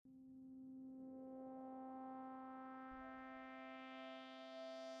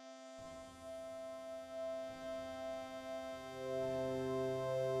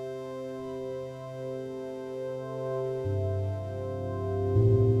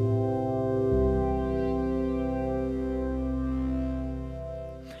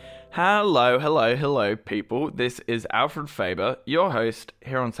Hello, people. This is Alfred Faber, your host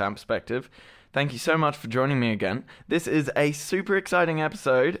here on Sound Perspective. Thank you so much for joining me again. This is a super exciting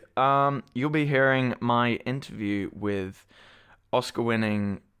episode. You'll be hearing my interview with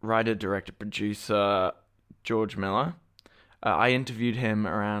Oscar-winning writer, director, producer George Miller. I interviewed him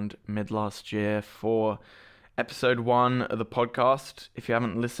around mid-last year for episode 1 of the podcast. If you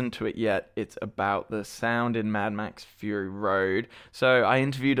haven't listened to it yet, it's about the sound in Mad Max Fury Road. So I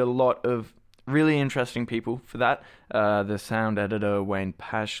interviewed a lot of really interesting people for that. The sound editor, Wayne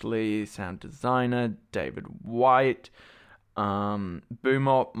Pashley, sound designer, David White,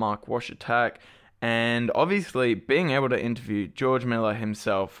 Boomop, Mark Washatak, and obviously being able to interview George Miller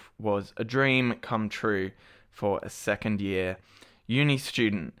himself was a dream come true for a second year uni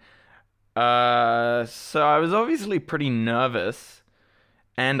student. So I was obviously pretty nervous,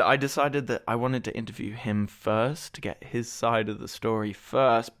 and I decided that I wanted to interview him first to get his side of the story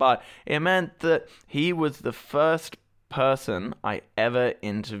first, but it meant that he was the first person I ever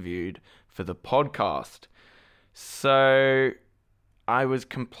interviewed for the podcast. So I was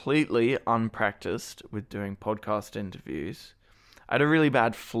completely unpracticed with doing podcast interviews. I had a really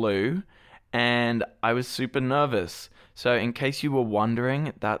bad flu, and I was super nervous. So in case you were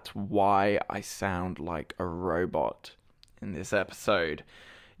wondering, that's why I sound like a robot in this episode.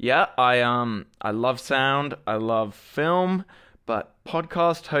 Yeah, I love sound, I love film, but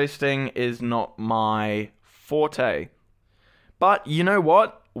podcast hosting is not my forte. But you know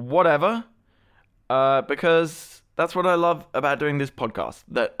what? Whatever. Because that's what I love about doing this podcast,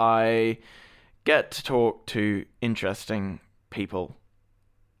 that I get to talk to interesting people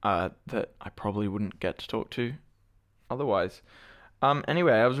that I probably wouldn't get to talk to otherwise.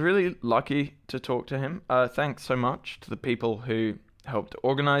 Anyway, I was really lucky to talk to him. Thanks so much to the people who helped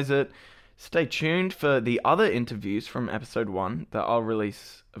organize it. Stay tuned for the other interviews from episode 1 that I'll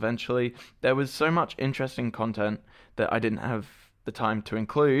release eventually. There was so much interesting content that I didn't have the time to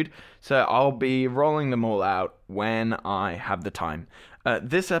include, so I'll be rolling them all out when I have the time.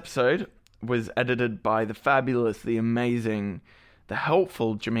 This episode was edited by the fabulous, the amazing, the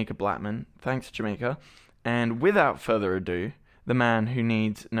helpful Jamaica Blackman. Thanks, Jamaica. And without further ado, the man who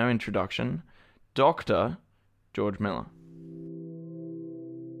needs no introduction, Dr. George Miller.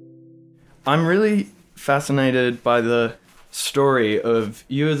 I'm really fascinated by the story of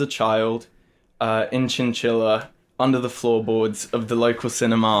you as a child in Chinchilla, under the floorboards of the local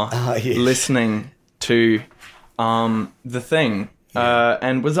cinema, yes. listening to The Thing. Yeah.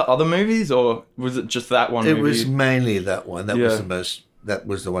 And was it other movies, or was it just that one movie? It was mainly that one. That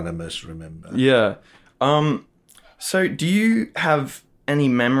was the one I most remember. Yeah. So do you have any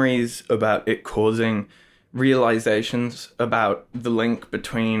memories about it causing realizations about the link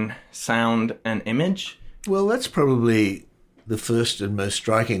between sound and image? Well, that's probably the first and most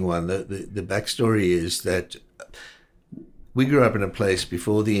striking one. The backstory is that we grew up in a place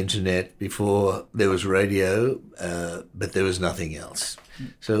before the internet, before there was radio, but there was nothing else.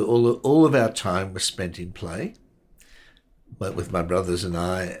 So all of our time was spent in play, but with my brothers and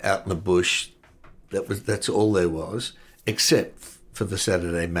I out in the bush. That's all there was, except for the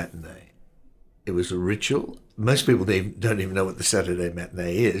Saturday matinee. It was a ritual. Most people don't even know what the Saturday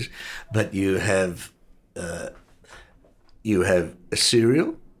matinee is, but you have a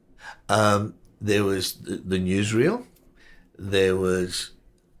serial. There was the newsreel. There was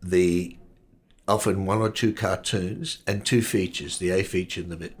often 1 or 2 cartoons and 2 features, the A feature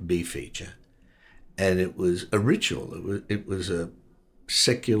and the B feature, and it was a ritual. It was a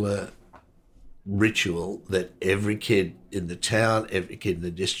secular ritual that every kid in the town, every kid in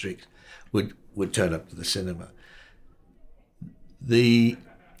the district would turn up to the cinema. I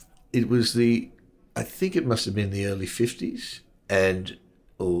think it must have been the early 50s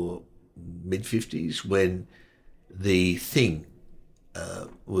or mid 50s when The Thing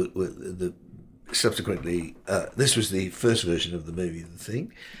subsequently this was the first version of the movie The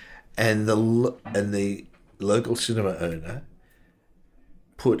Thing, and the local cinema owner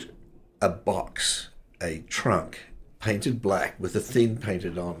put a trunk painted black with a thing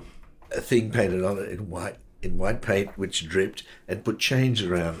painted on it in white paint which dripped, and put chains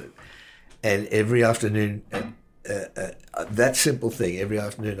around it. And every afternoon, that simple thing, every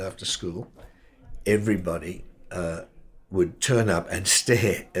afternoon after school, everybody would turn up and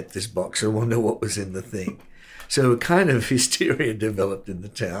stare at this box and wonder what was in the thing. So a kind of hysteria developed in the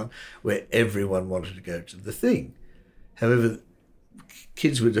town where everyone wanted to go to The Thing. However,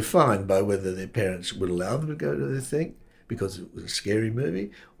 kids were defined by whether their parents would allow them to go to The Thing because it was a scary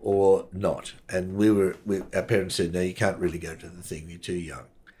movie or not. And our parents said, no, you can't really go to The Thing, you're too young.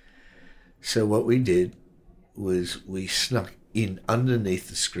 So what we did was we snuck in underneath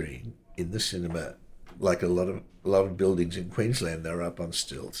the screen in the cinema, like a lot of buildings in Queensland, they were up on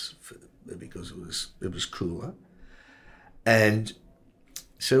stilts because it was cooler. And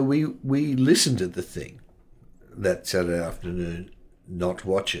so we listened to the thing that Saturday afternoon, not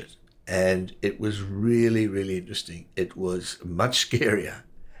watch it. And it was really, really interesting. It was much scarier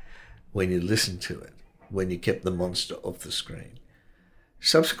when you listened to it, when you kept the monster off the screen.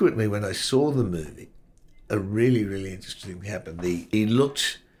 Subsequently, when I saw the movie, a really, really interesting thing happened. He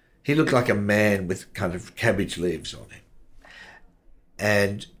looked like a man with kind of cabbage leaves on him.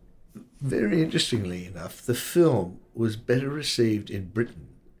 And very interestingly enough, the film was better received in Britain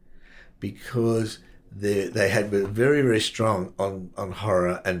because they had been very, very strong on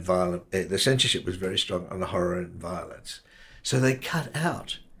horror and violence. The censorship was very strong on horror and violence. So they cut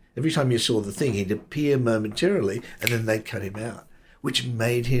out. Every time you saw the thing, he'd appear momentarily and then they'd cut him out, which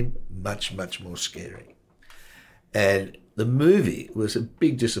made him much, much more scary. And the movie was a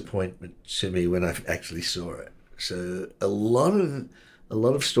big disappointment to me when I actually saw it. So a lot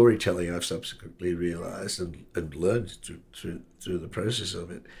of storytelling I've subsequently realised and learned through the process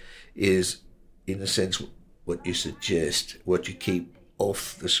of it is, in a sense, what you suggest, what you keep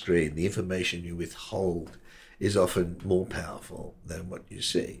off the screen, the information you withhold is often more powerful than what you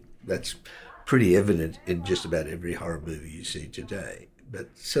see. That's pretty evident in just about every horror movie you see today. But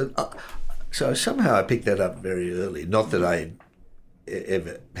so somehow I picked that up very early. Not that I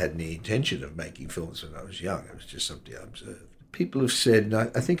ever had any intention of making films when I was young. It was just something I observed. People have said, and I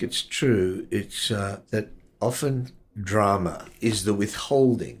think it's true, it's that often drama is the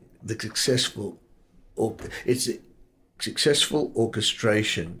withholding, the successful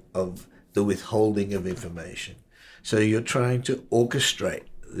orchestration of the withholding of information. So you're trying to orchestrate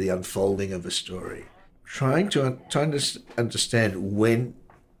the unfolding of a story, trying to understand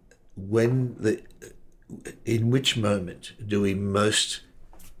in which moment do we most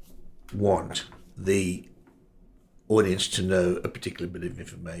want the audience to know a particular bit of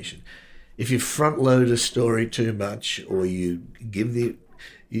information. If you front load a story too much, or you give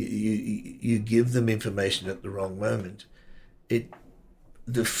you give them information at the wrong moment,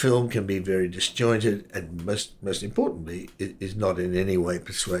 the film can be very disjointed, and most importantly, it is not in any way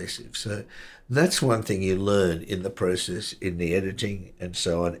persuasive. So that's one thing you learn in the process, in the editing and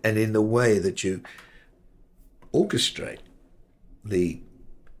so on, and in the way that you orchestrate the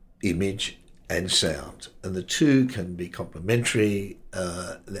image and sound, and the two can be complementary,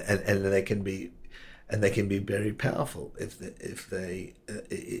 and they can be very powerful if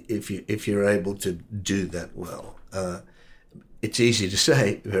you're able to do that well. It's easy to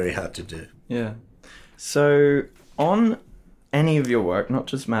say, very hard to do. Yeah. So on any of your work, not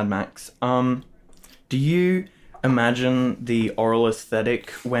just Mad Max, do you imagine the oral aesthetic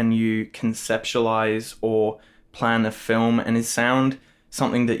when you conceptualize or plan a film, and is sound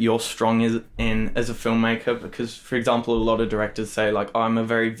something that you're strong in as a filmmaker? Because, for example, a lot of directors say, like, I'm a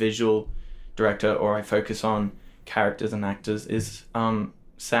very visual director, or I focus on characters and actors. Is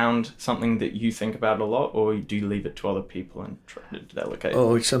sound something that you think about a lot, or do you leave it to other people and try to delegate?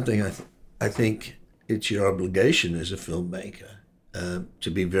 Oh, it's something I think it's your obligation as a filmmaker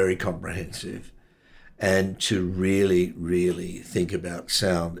to be very comprehensive and to really, really think about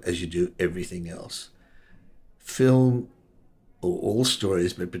sound as you do everything else. Film, or all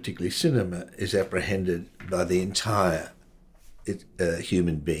stories, but particularly cinema, is apprehended by the entire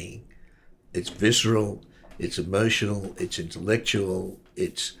human being. It's visceral, it's emotional, it's intellectual,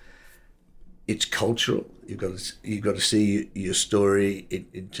 it's cultural. You've got to see your story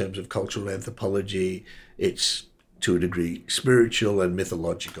in terms of cultural anthropology. It's to a degree spiritual and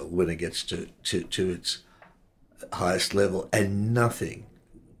mythological when it gets to its highest level, and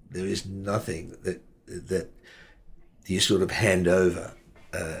there is nothing that you sort of hand over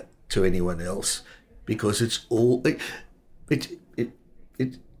to anyone else, because it's all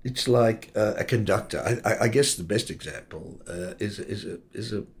it's like a conductor. I guess the best example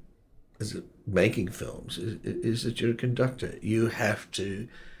is a making films is that you're a conductor. You have to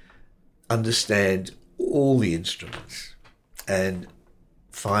understand all the instruments and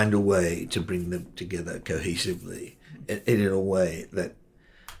find a way to bring them together cohesively and in a way that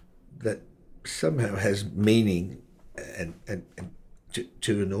somehow has meaning and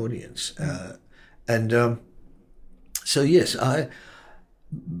to an audience. So yes,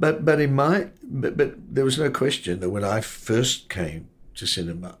 but there was no question that when I first came to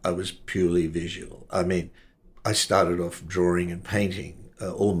cinema, I was purely visual. I mean, I started off drawing and painting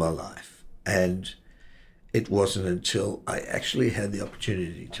all my life, and it wasn't until I actually had the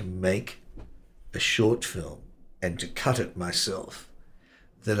opportunity to make a short film and to cut it myself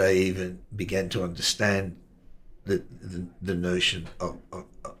that I even began to understand the notion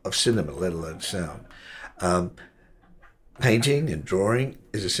of cinema, let alone sound. Painting and drawing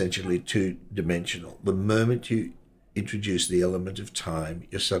is essentially two-dimensional. The moment you introduce the element of time,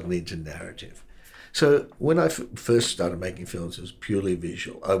 you're suddenly into narrative. So when I first started making films, it was purely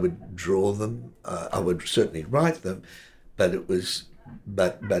visual. I would draw them. I would certainly write them, but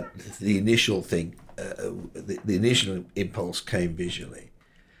the initial thing, the initial impulse came visually.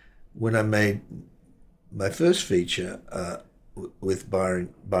 When I made my first feature with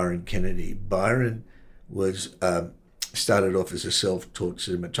Byron Kennedy, Byron was started off as a self-taught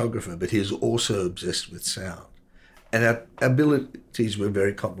cinematographer, but he was also obsessed with sound, and our abilities were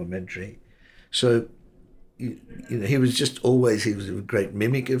very complementary. So, he was a great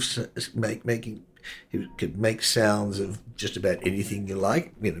mimic of making. He could make sounds of just about anything you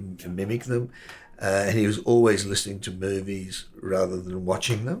like, mimic them. And he was always listening to movies rather than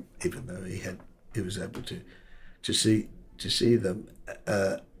watching them, even though he was able to see them.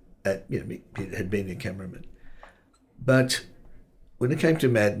 He had been a cameraman. But when it came to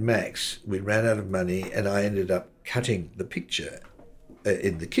Mad Max, we ran out of money, and I ended up cutting the picture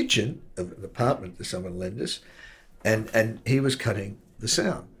in the kitchen of an apartment that someone lent us, and he was cutting the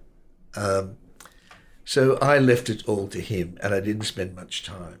sound. So I left it all to him, and I didn't spend much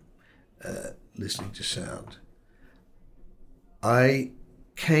time listening to sound. I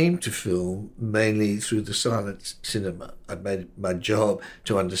came to film mainly through the silent cinema. I made it my job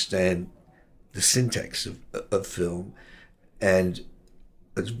to understand the syntax of film, and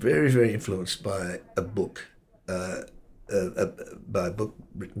I was very, very influenced by a book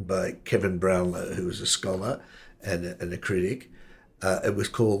written by Kevin Brownlow, who was a scholar and a critic. It was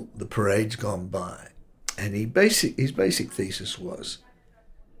called The Parade's Gone By. And his basic thesis was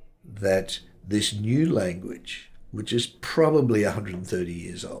that this new language, which is probably 130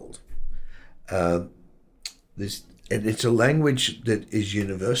 years old, and it's a language that is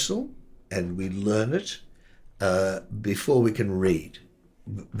universal, and we learn it before we can read,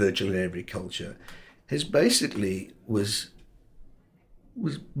 virtually in every culture, was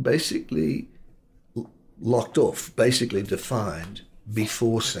basically locked off, basically defined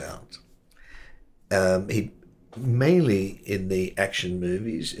before sound. He mainly in the action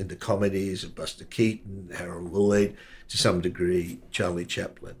movies, in the comedies of Buster Keaton, Harold Lloyd, to some degree Charlie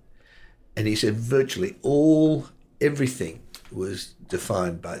Chaplin, and he said virtually everything was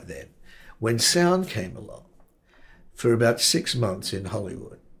defined by then. When sound came along, for about 6 months in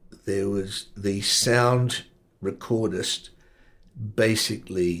Hollywood, there was the sound recordist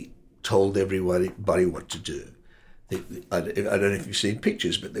basically told everybody what to do. I don't know if you've seen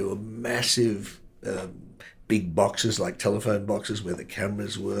pictures, but there were massive big boxes, like telephone boxes, where the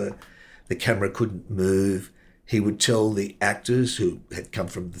cameras were. The camera couldn't move. He would tell the actors who had come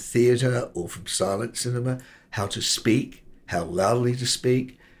from the theatre or from silent cinema how to speak, how loudly to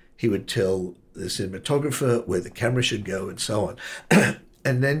speak. He would tell the cinematographer where the camera should go, and so on.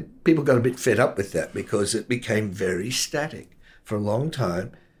 And then people got a bit fed up with that because it became very static. For a long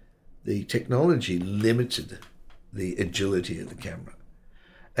time, the technology limited the agility of the camera.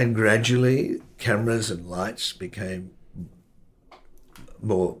 And gradually, cameras and lights became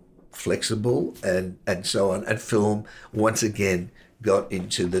more flexible and so on. And film, once again, got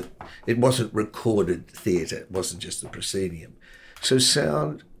into it wasn't recorded theatre. It wasn't just the proscenium. So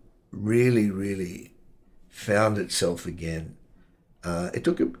sound really, really found itself again. It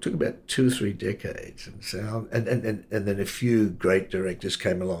took about 2 or 3 decades, and sound, and then a few great directors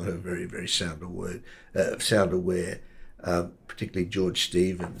came along who were very, very sound aware, particularly George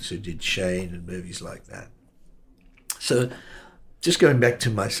Stevens, who did Shane and movies like that. So, just going back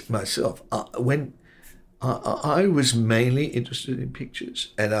to myself, when I was mainly interested in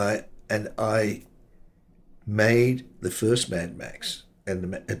pictures, and I made the first Mad Max,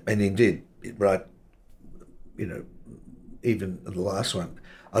 and indeed, right, even the last one,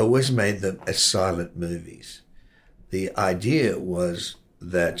 I always made them as silent movies. The idea was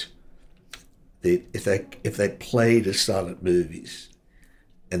that if they played as silent movies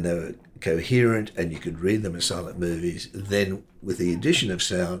and they were coherent and you could read them as silent movies, then with the addition of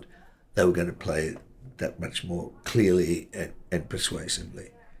sound, they were going to play that much more clearly and persuasively.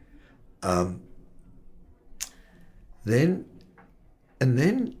 Then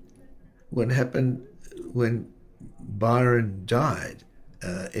what happened when Byron died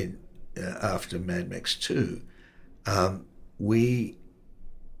after Mad Max 2, I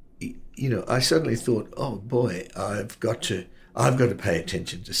suddenly thought, oh boy, I've got to pay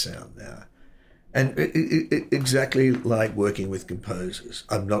attention to sound now. And exactly like working with composers.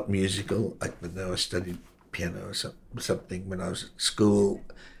 I'm not musical. I know I studied piano or something when I was at school.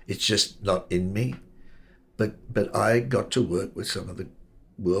 It's just not in me. but I got to work with some of the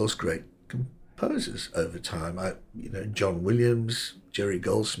world's great composers over time. John Williams, Jerry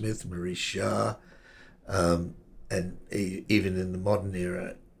Goldsmith, Maurice Jarre, and even in the modern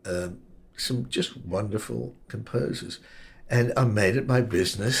era, some just wonderful composers. And I made it my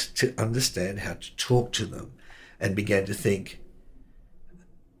business to understand how to talk to them, and began to think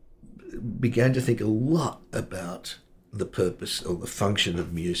a lot about the purpose or the function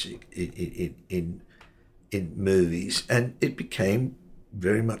of music in movies, and it became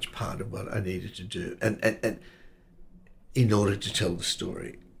very much part of what I needed to do, and in order to tell the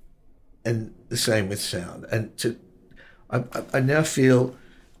story. And the same with sound. And I now feel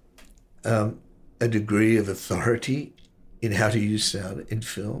a degree of authority in how to use sound in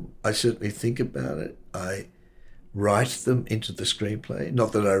film. I certainly think about it. I write them into the screenplay.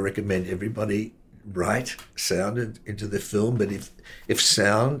 Not that I recommend everybody write sound into the film, but if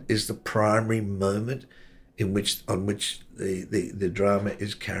sound is the primary moment on which the drama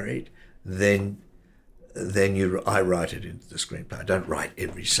is carried, then I write it into the screenplay. I don't write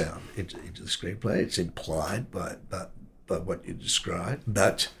every sound into the screenplay. It's implied by what you describe.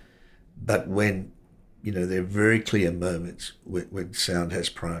 But when there are very clear moments when sound has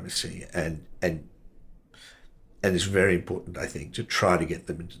primacy, and it's very important, I think, to try to get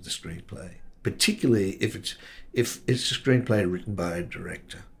them into the screenplay, particularly if it's a screenplay written by a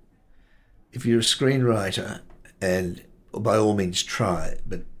director. If you're a screenwriter, and by all means try,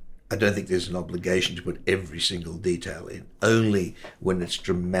 but I don't think there's an obligation to put every single detail in, only when it's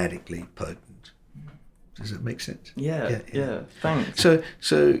dramatically potent. Does that make sense? Yeah. Thanks.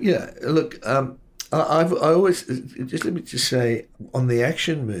 So yeah, look, I always, just let me just say, on the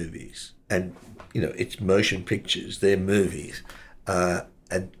action movies, and it's motion pictures, they're movies,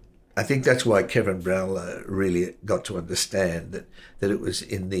 and I think that's why Kevin Brownlow really got to understand that it was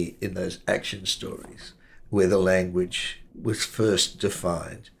in those action stories where the language was first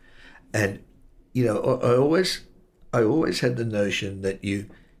defined. And I always had the notion that you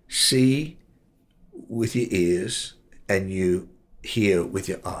see with your ears and you hear with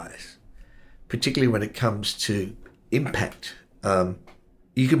your eyes, particularly when it comes to impact.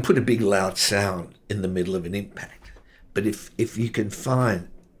 You can put a big loud sound in the middle of an impact, but if you can find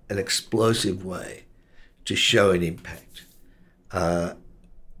an explosive way to show an impact,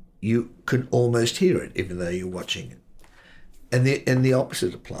 you can almost hear it even though you're watching it. And the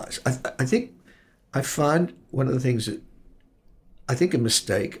opposite applies. I find one of the things that I think a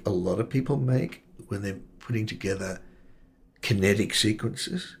mistake a lot of people make when they're putting together kinetic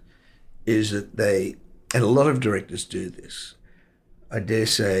sequences is that and a lot of directors do this, I dare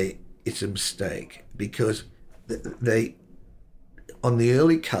say it's a mistake, because they on the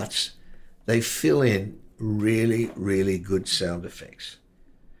early cuts, they fill in really, really good sound effects.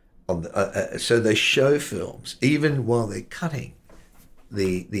 So they show films, even while they're cutting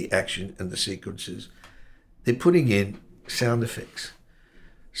the action and the sequences, they're putting in sound effects,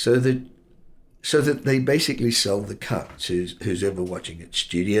 so that they basically sell the cut to who's ever watching it,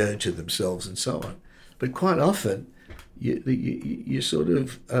 studio, to themselves, and so on. But quite often, you sort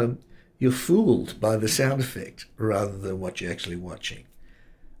of you're fooled by the sound effect rather than what you're actually watching.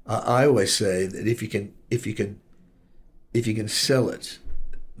 I always say that if you can sell it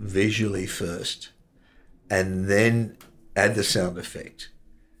visually first and then add the sound effect,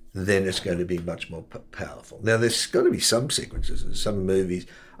 then it's going to be much more powerful. Now, there's got to be some sequences in some movies.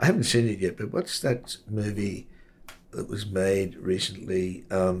 I haven't seen it yet, but what's that movie that was made recently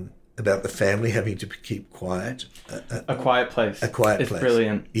about the family having to keep quiet? A Quiet Place. A Quiet Place. It's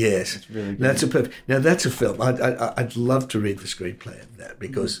brilliant. Yes. It's really good. Now, that's a film. I'd love to read the screenplay of that,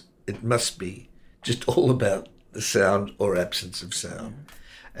 because it must be just all about the sound or absence of sound.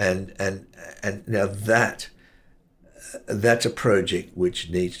 And now that's a project which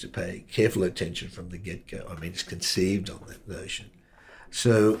needs to pay careful attention from the get-go. I mean, it's conceived on that notion.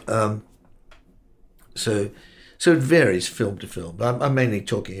 So it varies film to film. I'm mainly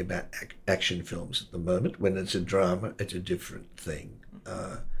talking about action films at the moment. When it's a drama, it's a different thing.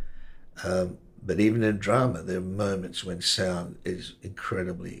 But even in drama, there are moments when sound is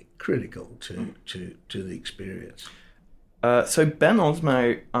incredibly critical to the experience. So Ben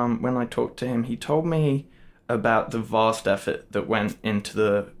Osmo, when I talked to him, he told me about the vast effort that went into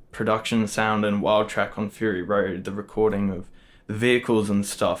the production sound and Wild Track on Fury Road, the recording of the vehicles and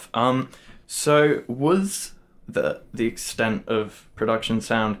stuff. So was the extent of production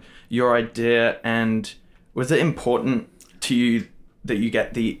sound your idea, and was it important to you that you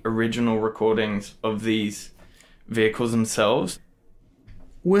get the original recordings of these vehicles themselves?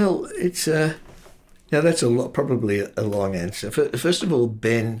 Well, it's now that's probably a long answer. First of all,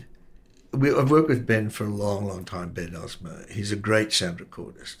 Ben I've worked with Ben for a long, long time, Ben Osmo. He's a great sound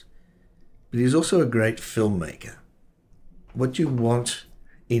recordist, but he's also a great filmmaker. What you want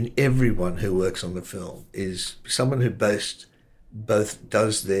in everyone who works on the film is someone who both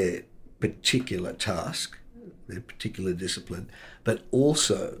does their particular task, their particular discipline, but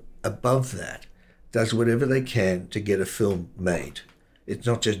also, above that, does whatever they can to get a film made. It's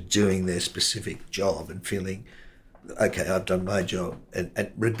not just doing their specific job and feeling, okay, I've done my job,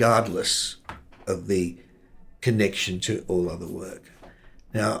 and regardless of the connection to all other work.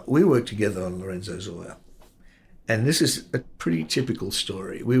 Now, we worked together on Lorenzo Zoya, and this is a pretty typical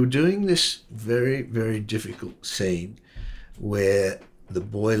story. We were doing this very, very difficult scene where the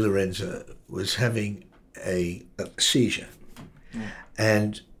boy Lorenzo was having a seizure. Yeah.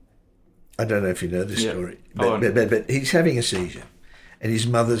 And I don't know if you know this story, but he's having a seizure and his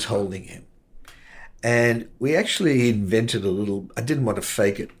mother's holding him. And we actually invented a little, I didn't want to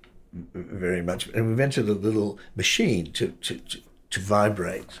fake it very much, and we invented a little machine to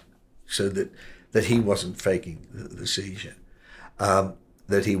vibrate so that he wasn't faking the seizure,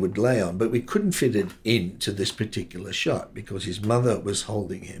 that he would lay on. But we couldn't fit it into this particular shot because his mother was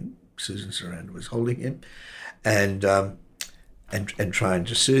holding him, Susan Sarandon was holding him, and trying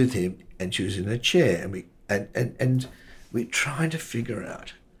to soothe him, and she was in a chair, and we trying to figure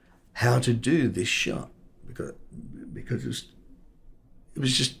out how to do this shot because it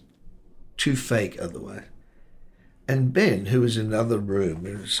was just too fake otherwise. And Ben, who was in another room,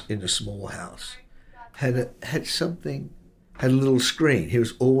 it was in a small house, had a little screen. He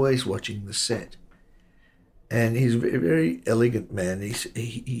was always watching the set, and he's a very, very elegant man.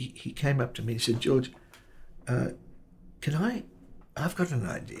 He came up to me and said, "George, I've got an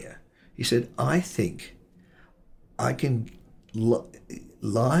idea." He said, "I think I can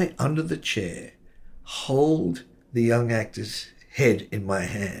lie under the chair, hold the young actor's head in my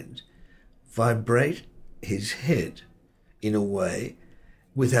hand, vibrate his head in a way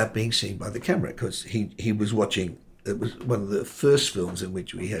without being seen by the camera," because he was watching, it was one of the first films in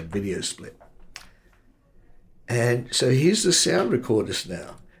which we had video split. And so here's the sound recordist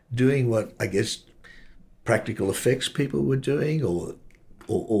now doing what I guess practical effects people were doing or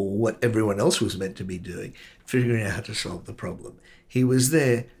what everyone else was meant to be doing, figuring out how to solve the problem. He was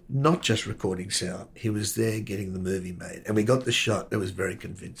there not just recording sound, he was there getting the movie made. And we got the shot that was very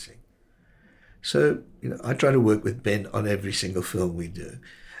convincing. So, I try to work with Ben on every single film we do.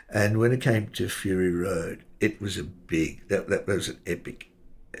 And when it came to Fury Road, it was that was an epic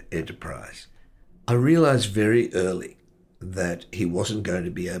enterprise. I realized very early that he wasn't going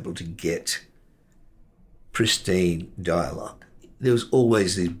to be able to get pristine dialogue. There was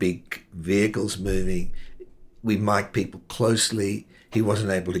always these big vehicles moving. We mic'd people closely. He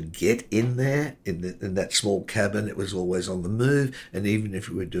wasn't able to get in there in that small cabin. It was always on the move. And even if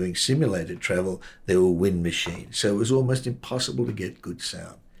we were doing simulated travel, there were wind machines. So it was almost impossible to get good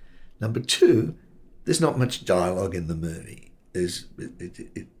sound. Number two, there's not much dialogue in the movie.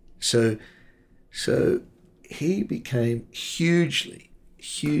 So he became hugely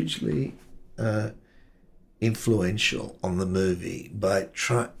influential on the movie by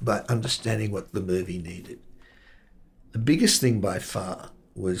understanding what the movie needed. The biggest thing by far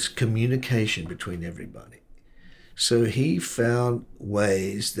was communication between everybody. So he found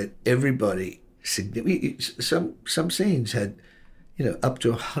ways that everybody, some scenes had, up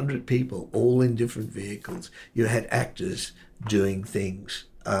to 100 people, all in different vehicles. You had actors doing things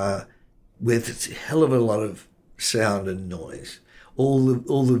with a hell of a lot of sound and noise. All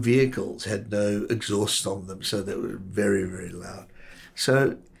the vehicles had no exhaust on them, so they were very, very loud.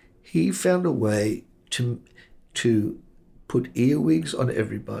 So he found a way to put earwigs on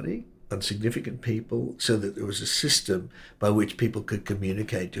everybody, on significant people, so that there was a system by which people could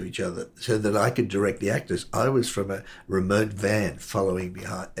communicate to each other, so that I could direct the actors. I was from a remote van following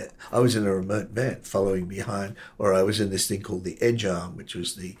behind. I was in a remote van following behind, or I was in this thing called the edge arm, which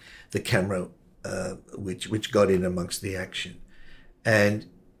was the camera which got in amongst the action. And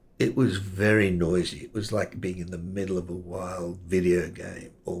it was very noisy. It was like being in the middle of a wild video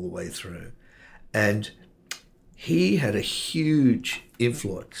game all the way through. And he had a huge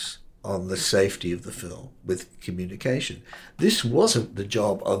influence on the safety of the film with communication. This wasn't the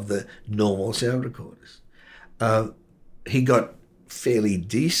job of the normal sound recorders. He got fairly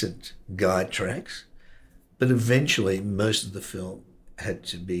decent guide tracks, but eventually most of the film had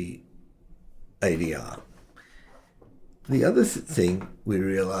to be ADR. The other thing we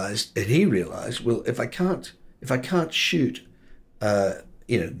realized, and he realized, well, if I can't shoot, get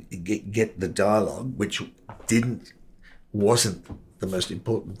the dialogue, which wasn't the most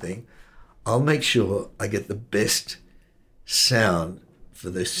important thing, I'll make sure I get the best sound for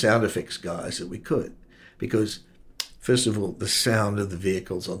the sound effects guys that we could, because first of all, the sound of the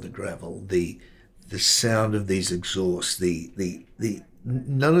vehicles on the gravel, the sound of these exhausts,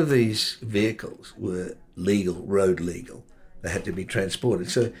 none of these vehicles were road legal. They had to be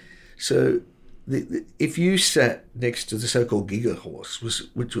transported. So if you sat next to the so-called Giga Horse,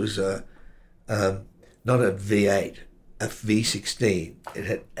 which was not a V8, a V16,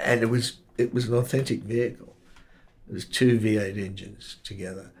 it was an authentic vehicle. It was two V8 engines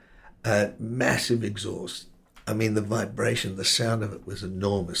together, massive exhaust. I mean, the vibration, the sound of it was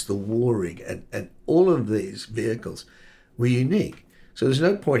enormous. The warring and all of these vehicles were unique. So there's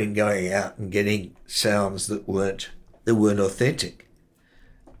no point in going out and getting sounds that weren't authentic.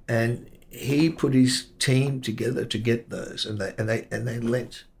 And he put his team together to get those, and they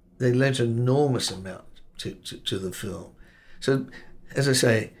lent enormous amount to the film. So, as I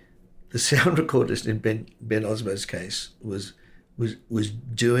say, the sound recordist in Ben Osmo's case was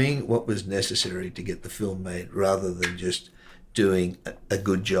doing what was necessary to get the film made, rather than just doing a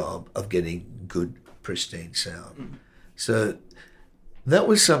good job of getting good, pristine sound. Mm. So that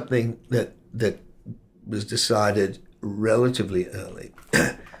was something that was decided relatively early,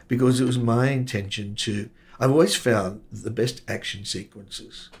 because it was my intention I've always found the best action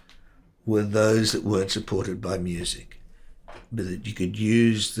sequences were those that weren't supported by music, but that you could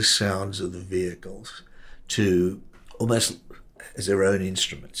use the sounds of the vehicles to almost as their own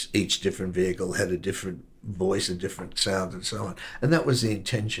instruments. Each different vehicle had a different voice, a different sound, and so on. And that was the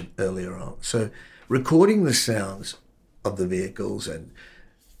intention earlier on. So recording the sounds of the vehicles and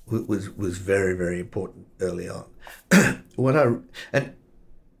was very, very important early on. What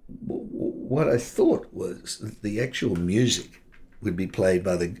I thought was that the actual music would be played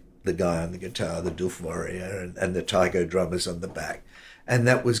by the guy on the guitar, the Doof Warrior, and the taiko drummers on the back. And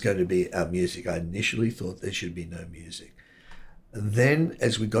that was going to be our music. I initially thought there should be no music. And then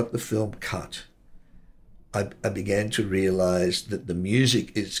as we got the film cut, I began to realize that the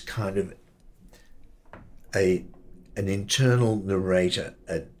music is kind of an internal narrator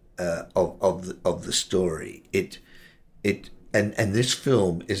of the story. And this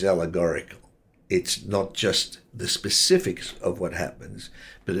film is allegorical. It's not just the specifics of what happens,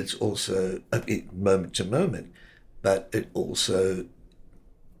 but it's also moment to moment. But it also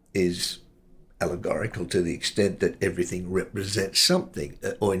is allegorical to the extent that everything represents something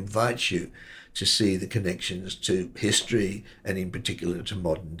or invites you to see the connections to history and in particular to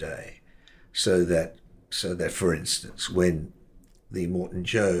modern day. So that for instance, when the Immortan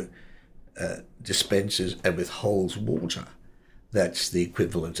Joe dispenses and withholds water, that's the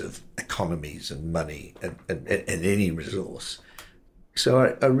equivalent of economies and money and any resource.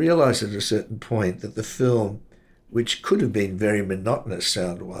 So I realized at a certain point that the film, which could have been very monotonous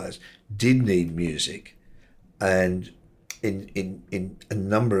sound-wise, did need music. And in a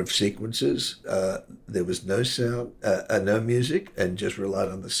number of sequences, there was no sound, no music, and just relied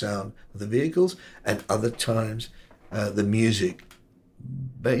on the sound of the vehicles. And other times, the music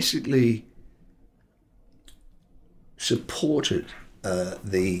basically supported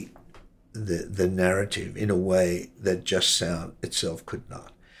the narrative in a way that just sound itself could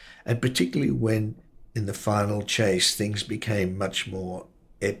not. And particularly when in the final chase things became much more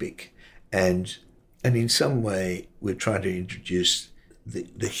epic, and in some way we're trying to introduce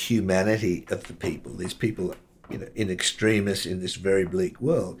the humanity of the people, these people, in extremis in this very bleak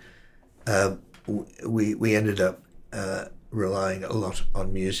world. We ended up relying a lot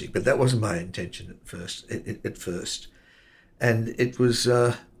on music, but that wasn't my intention at first. And it was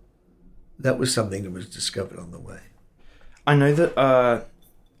that was something that was discovered on the way. I know that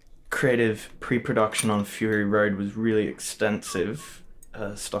creative pre-production on Fury Road was really extensive,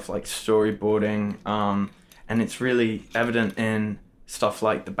 stuff like storyboarding, and it's really evident in stuff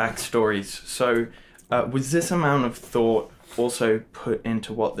like the backstories. So was this amount of thought also put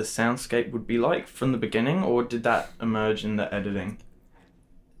into what the soundscape would be like from the beginning, or did that emerge in the editing?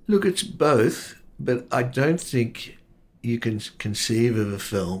 Look, it's both, but I don't think you can conceive of a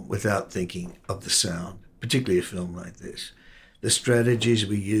film without thinking of the sound, particularly a film like this. The strategies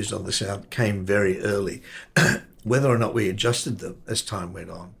we used on the sound came very early, whether or not we adjusted them as time went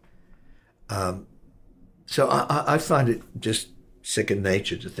on. So I find it just second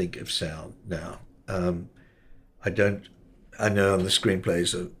nature to think of sound now. I know on the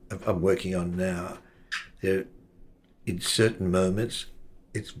screenplays I'm working on now, in certain moments,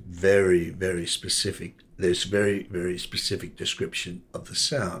 it's very, very specific. There's very, very specific description of the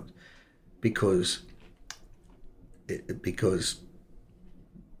sound because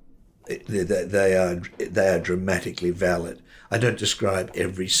they are dramatically valid. I don't describe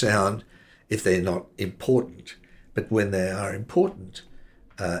every sound if they're not important, but when they are important,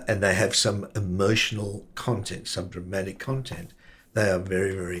 and they have some emotional content, some dramatic content, they are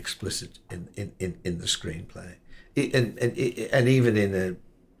very, very explicit in the screenplay, and even in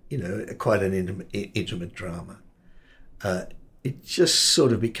quite an intimate drama. It just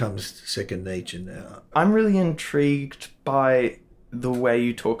sort of becomes second nature now. I'm really intrigued by the way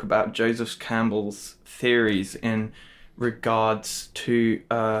you talk about Joseph Campbell's theories in regards to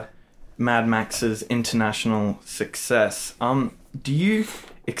Mad Max's international success. Do you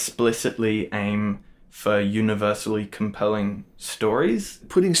explicitly aim for universally compelling stories?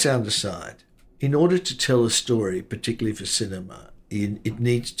 Putting sound aside, in order to tell a story, particularly for cinema, it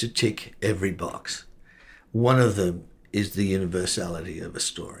needs to tick every box. One of them is the universality of a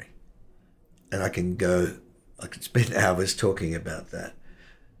story. And I can spend hours talking about that.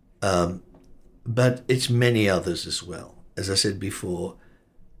 But it's many others as well. As I said before,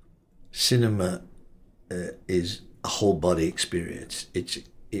 cinema is a whole body experience. It's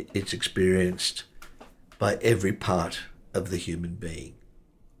experienced by every part of the human being.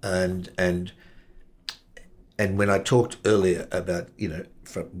 And when I talked earlier about,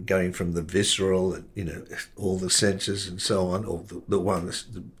 from going from the visceral and, all the senses and so on, or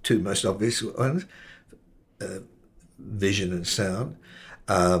the two most obvious ones, vision and sound,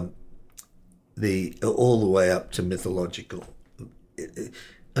 all the way up to mythological.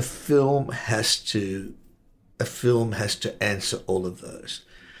 A film has to answer all of those.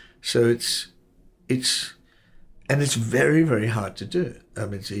 So it's very, very hard to do. I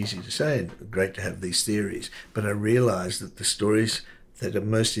mean, it's easy to say and great to have these theories, but I realize that the stories that are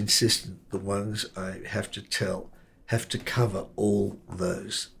most insistent, the ones I have to tell, have to cover all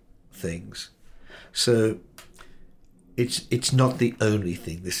those things. So it's not the only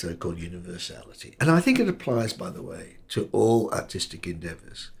thing, this so-called universality. And I think it applies, by the way, to all artistic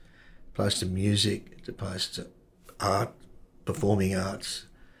endeavors. It applies to music, it applies to art, performing arts,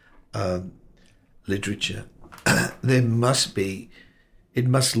 literature. It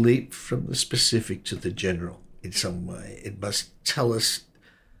must leap from the specific to the general in some way. It must tell us,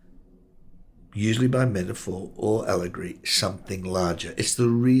 usually by metaphor or allegory, something larger. It's the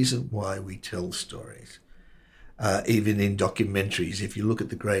reason why we tell stories. Even in documentaries, if you look at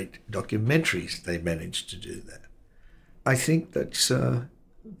the great documentaries, they manage to do that. I think that's a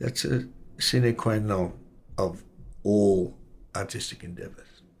sine qua non of all artistic endeavors.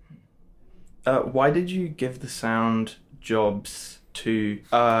 Why did you give the sound jobs to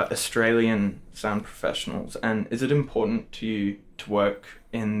Australian sound professionals? And is it important to you to work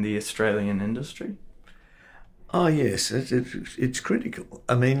in the Australian industry? Oh, yes, it's critical.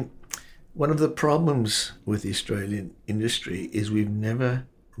 I mean, one of the problems with the Australian industry is we've never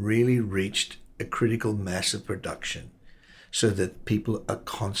really reached a critical mass of production so that people are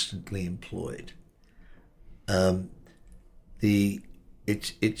constantly employed.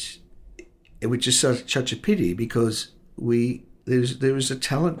 Which is such a pity, because there is a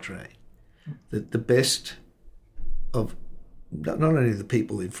talent drain. That the best of not only the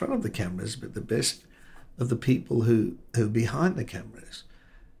people in front of the cameras, but the best of the people who are behind the cameras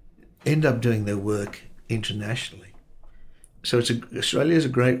end up doing their work internationally. So Australia is a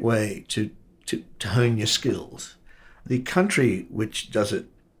great way to hone your skills. The country which does it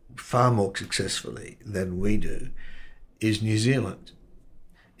far more successfully than we do is New Zealand.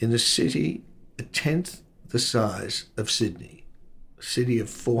 In a city a tenth the size of Sydney, a city of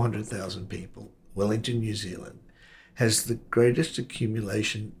 400,000 people, Wellington, New Zealand, has the greatest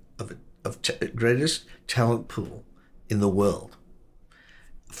accumulation greatest talent pool in the world.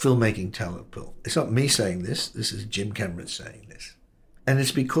 Filmmaking talent pool. It's not me saying this. This is Jim Cameron saying this. And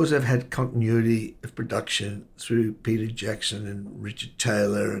it's because they've had continuity of production through Peter Jackson and Richard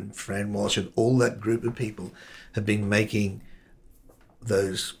Taylor and Fran Walsh, and all that group of people have been making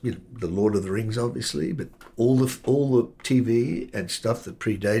those, the Lord of the Rings, obviously, but all the TV and stuff that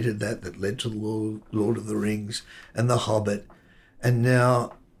predated that led to the Lord of the Rings and The Hobbit. And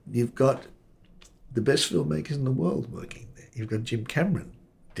now you've got the best filmmakers in the world working there. You've got Jim Cameron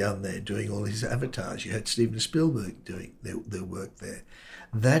down there doing all his avatars. You had Steven Spielberg doing their work there.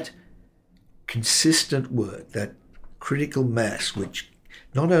 That consistent work, that critical mass, which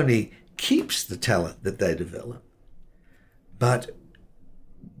not only keeps the talent that they develop, but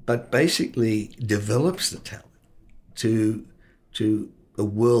basically develops the talent to a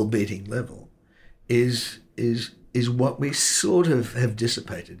world-beating level, is what we sort of have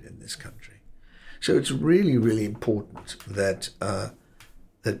dissipated in this country. So it's really, really important that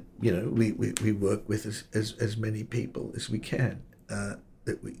we work with as many people as we can.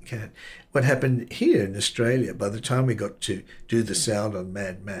 What happened here in Australia, by the time we got to do the sound on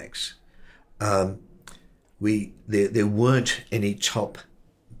Mad Max, there weren't any top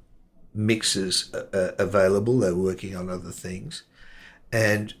mixes available. They were working on other things.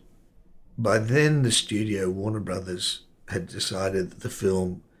 And by then, the studio, Warner Brothers, had decided that the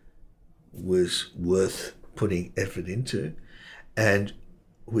film was worth putting effort into. And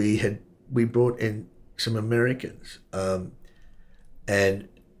we brought in some Americans. And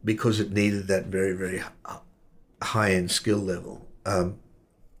because it needed that very, very high-end skill level. There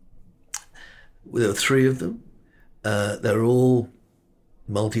were 3 of them. They were all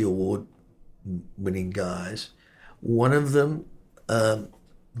multi-award winning guys. One of them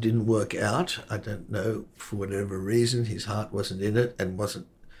didn't work out. I don't know, for whatever reason. His heart wasn't in it and wasn't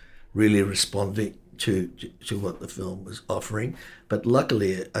really responding to what the film was offering. But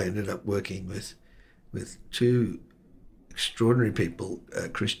luckily, I ended up working with 2 extraordinary people,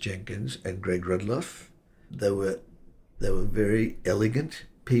 Chris Jenkins and Greg Rudloff. They were very elegant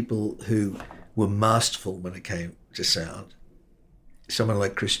people who were masterful when it came to sound. Someone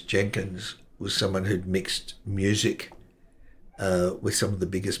like Chris Jenkins was someone who'd mixed music with some of the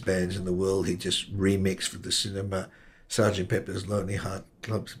biggest bands in the world. He just remixed for the cinema Sgt. Pepper's Lonely Hearts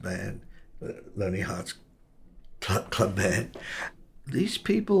Club Band. These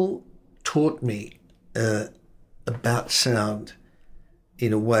people taught me about sound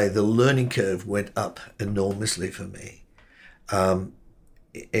in a way. The learning curve went up enormously for me.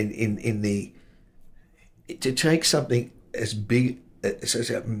 To take something as big as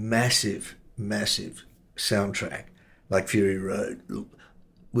a massive soundtrack like Fury Road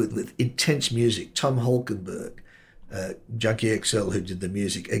with intense music. Tom Holkenberg, Junkie XL, who did the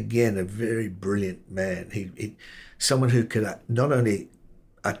music, again a very brilliant man. He someone who could not only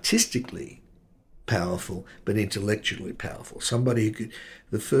artistically powerful but intellectually powerful. Somebody who could,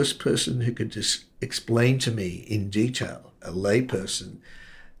 the first person who could just explain to me in detail, a layperson,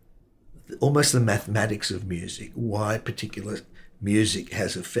 almost the mathematics of music, why particular music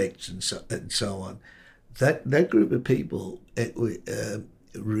has effects and so on. That group of people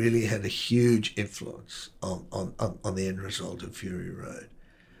really had a huge influence on the end result of Fury Road.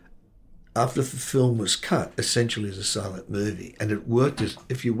 After the film was cut, essentially as a silent movie, and it worked as,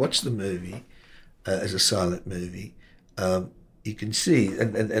 if you watch the movie as a silent movie, you can see,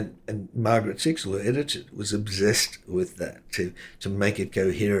 and Margaret Sixel, who edited it, was obsessed with that, to make it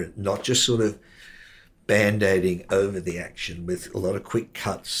coherent, not just sort of band-aiding over the action with a lot of quick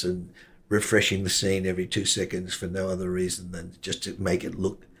cuts and refreshing the scene every 2 seconds for no other reason than just to make it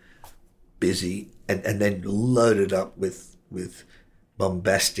look busy, and then load it up with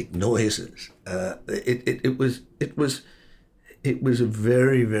bombastic noises. It was a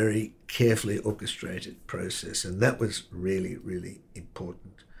very, very carefully orchestrated process, and that was really, really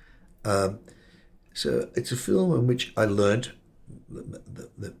important. So it's a film in which I learned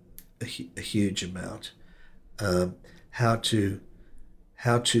a huge amount, how to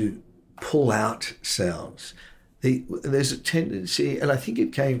pull out sounds. There's a tendency, and I think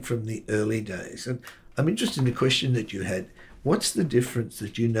it came from the early days, and I'm interested in the question that you had. What's the difference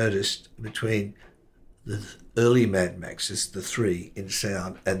that you noticed between the early Mad Maxes, the 3 in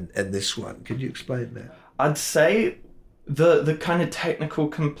sound, and this one? Could you explain that? I'd say the kind of technical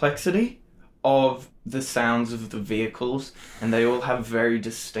complexity of the sounds of the vehicles, and they all have very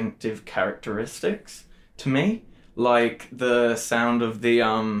distinctive characteristics to me. Like the sound of the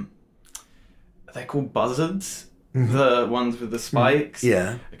they're called buzzards, mm-hmm. the ones with the spikes.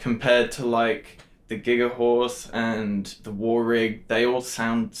 Yeah. Compared to like the Gigahorse and the War Rig, they all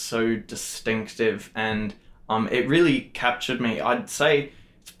sound so distinctive, and it really captured me. I'd say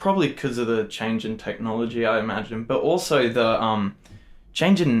it's probably because of the change in technology, I imagine, but also the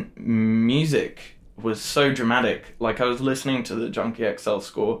change in music was so dramatic. Like, I was listening to the Junkie XL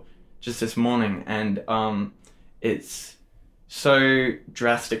score just this morning, and it's so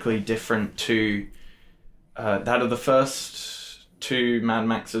drastically different to that of the first 2 Mad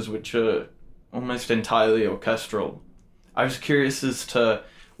Maxes, which are almost entirely orchestral. I was curious as to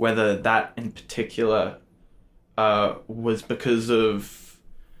whether that in particular was because of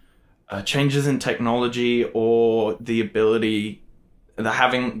changes in technology, or the ability,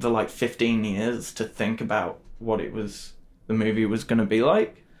 having the 15 years to think about what the movie was going to be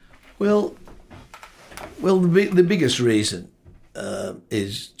like. Well, the biggest reason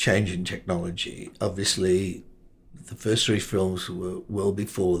is change in technology. Obviously, the first 3 films were well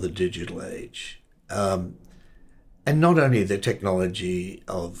before the digital age. And not only the technology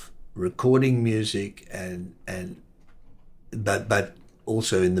of recording music but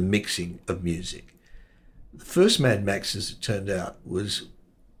also in the mixing of music. The first Mad Max, as it turned out, was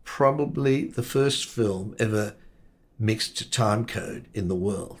probably the first film ever mixed to time code in the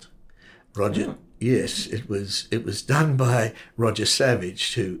world. Yes, it was done by Roger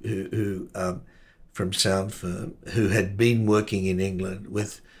Savage, who from Sound Firm, who had been working in England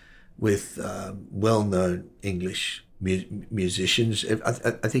with well-known English musicians.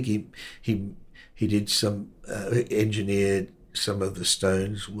 I think he did some engineered some of the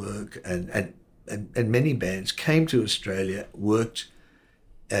Stones' work, and many bands came to Australia, worked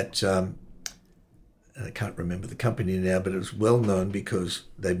at I can't remember the company now, but it was well known because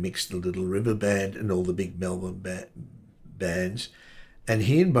they mixed the Little River Band and all the big Melbourne bands. And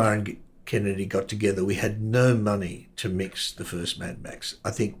he and Byron Kennedy got together. We had no money to mix the first Mad Max. I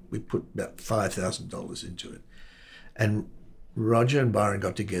think we put about $5,000 into it. And Roger and Byron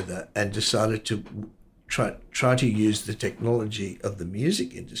got together and decided to try to use the technology of the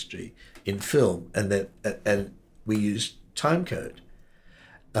music industry in film, and we used timecode.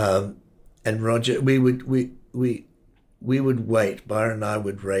 And Roger, we would wait. Byron and I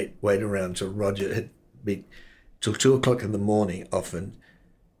would wait around till Roger had been till 2:00 in the morning, often,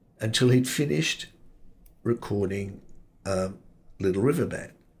 until he'd finished recording Little River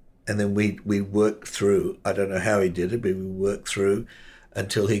Band, and then we worked through. I don't know how he did it, but we worked through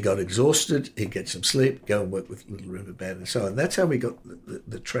until he got exhausted. He'd get some sleep, go and work with Little River Band, and so on. That's how we got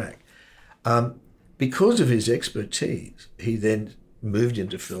the track. Because of his expertise, he then moved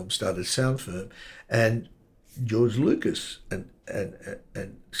into film, started Sound Firm, and George Lucas and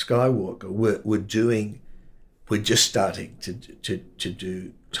Skywalker were just starting to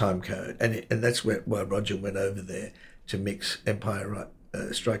do timecode, and that's why Roger went over there to mix Empire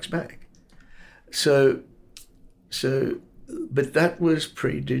Strikes Back. So, but that was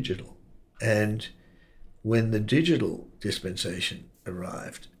pre-digital, and when the digital dispensation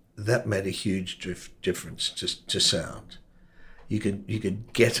arrived, that made a huge difference to sound. You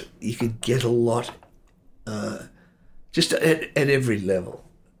could get a lot, just at every level.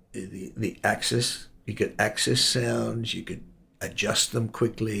 The access, you could access sounds, you could adjust them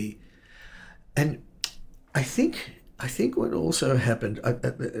quickly, and I think what also happened,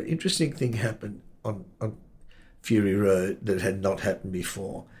 an interesting thing happened on Fury Road that had not happened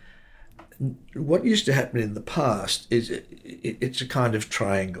before. What used to happen in the past is it's a kind of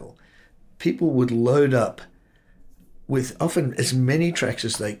triangle. People would load up with often as many tracks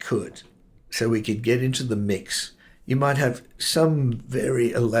as they could, so we could get into the mix. You might have some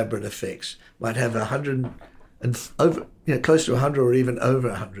very elaborate effects, might have 100 and over, close to 100 or even over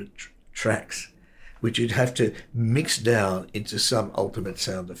 100 tracks, which you'd have to mix down into some ultimate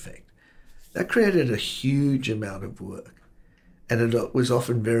sound effect. That created a huge amount of work, and it was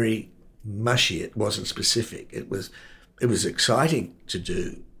often very mushy. It wasn't specific. It was exciting to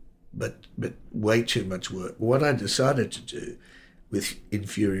do, but way too much work. What I decided to do in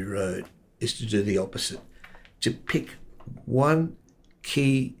Fury Road is to do the opposite, to pick one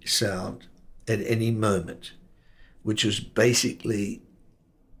key sound at any moment, which was basically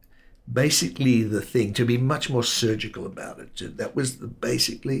the thing, to be much more surgical about it. That was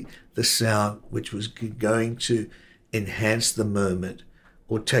basically the sound which was going to enhance the moment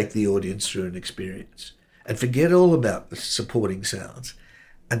or take the audience through an experience, and forget all about the supporting sounds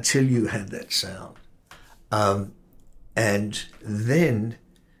until you had that sound, and then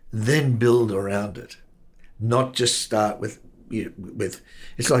build around it. Not just start with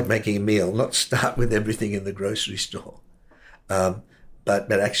it's like making a meal. Not start with everything in the grocery store,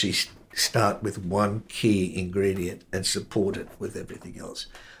 but actually start with one key ingredient and support it with everything else.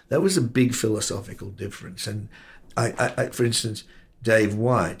 That was a big philosophical difference. And I for instance, Dave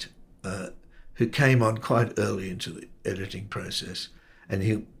White, who came on quite early into the editing process, and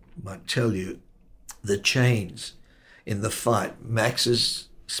he might tell you the chains in the fight. Max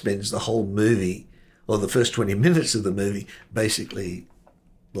spends the whole movie, or the first 20 minutes of the movie, basically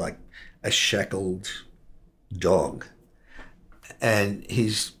like a shackled dog, and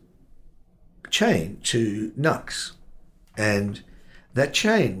he's chained to Nux, and that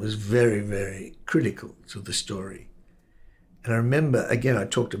chain was very, very critical to the story. And I remember, again, I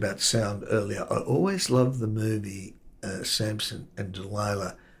talked about sound earlier. I always loved the movie Samson and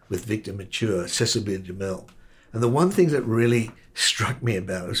Delilah with Victor Mature, Cecil B. DeMille. And the one thing that really struck me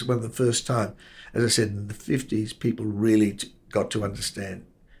about it was one of the first time, as I said, in the 50s, people really got to understand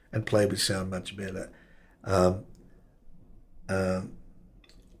and play with sound much better.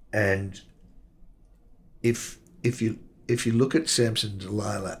 And if you look at Samson and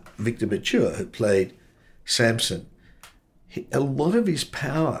Delilah, Victor Mature, who played Samson, a lot of his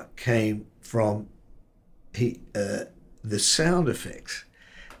power came from the sound effects,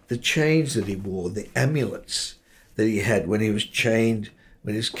 the chains that he wore, the amulets that he had when he was chained,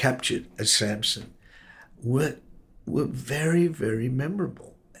 when he was captured as Samson, were very, very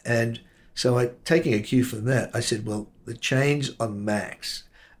memorable. And So taking a cue from that, I said, well, the chains on Max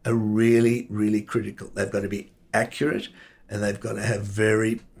are really, really critical. They've got to be accurate and they've got to have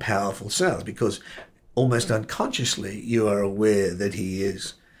very powerful sounds, because almost unconsciously you are aware that he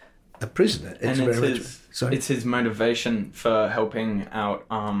is a prisoner. It's his motivation for helping out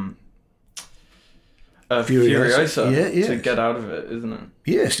Furiosa to get out of it, isn't it?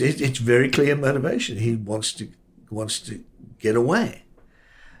 Yes, it's very clear motivation. He wants to get away.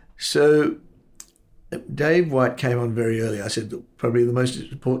 So Dave White came on very early. I said that probably the most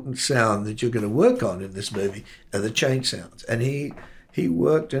important sound that you're going to work on in this movie are the change sounds. And he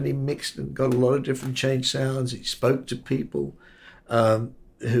worked and he mixed and got a lot of different change sounds. He spoke to people who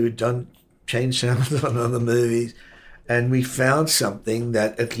had done change sounds on other movies. And we found something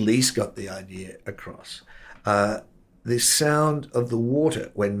that at least got the idea across. The sound of the water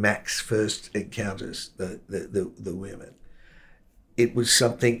when Max first encounters the women. It was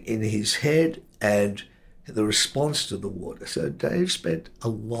something in his head and the response to the water. So Dave spent a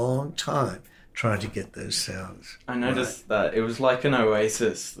long time trying to get those sounds. I noticed that it was like an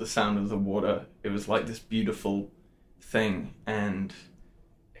oasis, the sound of the water. It was like this beautiful thing, and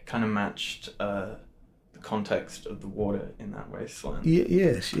it kind of matched the context of the water in that wasteland.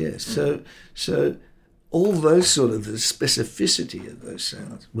 Yes. So all those sort of the specificity of those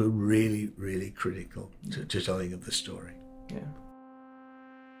sounds were really, really critical to telling of the story. Yeah.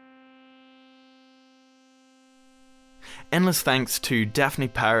 Endless thanks to Daphne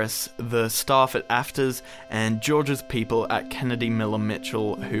Paris, the staff at AFTRS, and Georgia's people at Kennedy Miller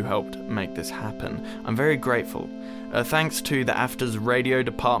Mitchell who helped make this happen. I'm very grateful. Thanks to the AFTRS radio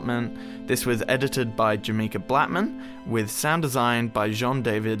department. This was edited by Jamaica Blattman, with sound design by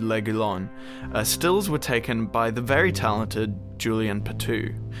Jean-David Legoulon. Stills were taken by the very talented Julian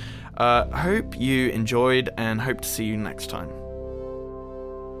Patou. Hope you enjoyed and hope to see you next time.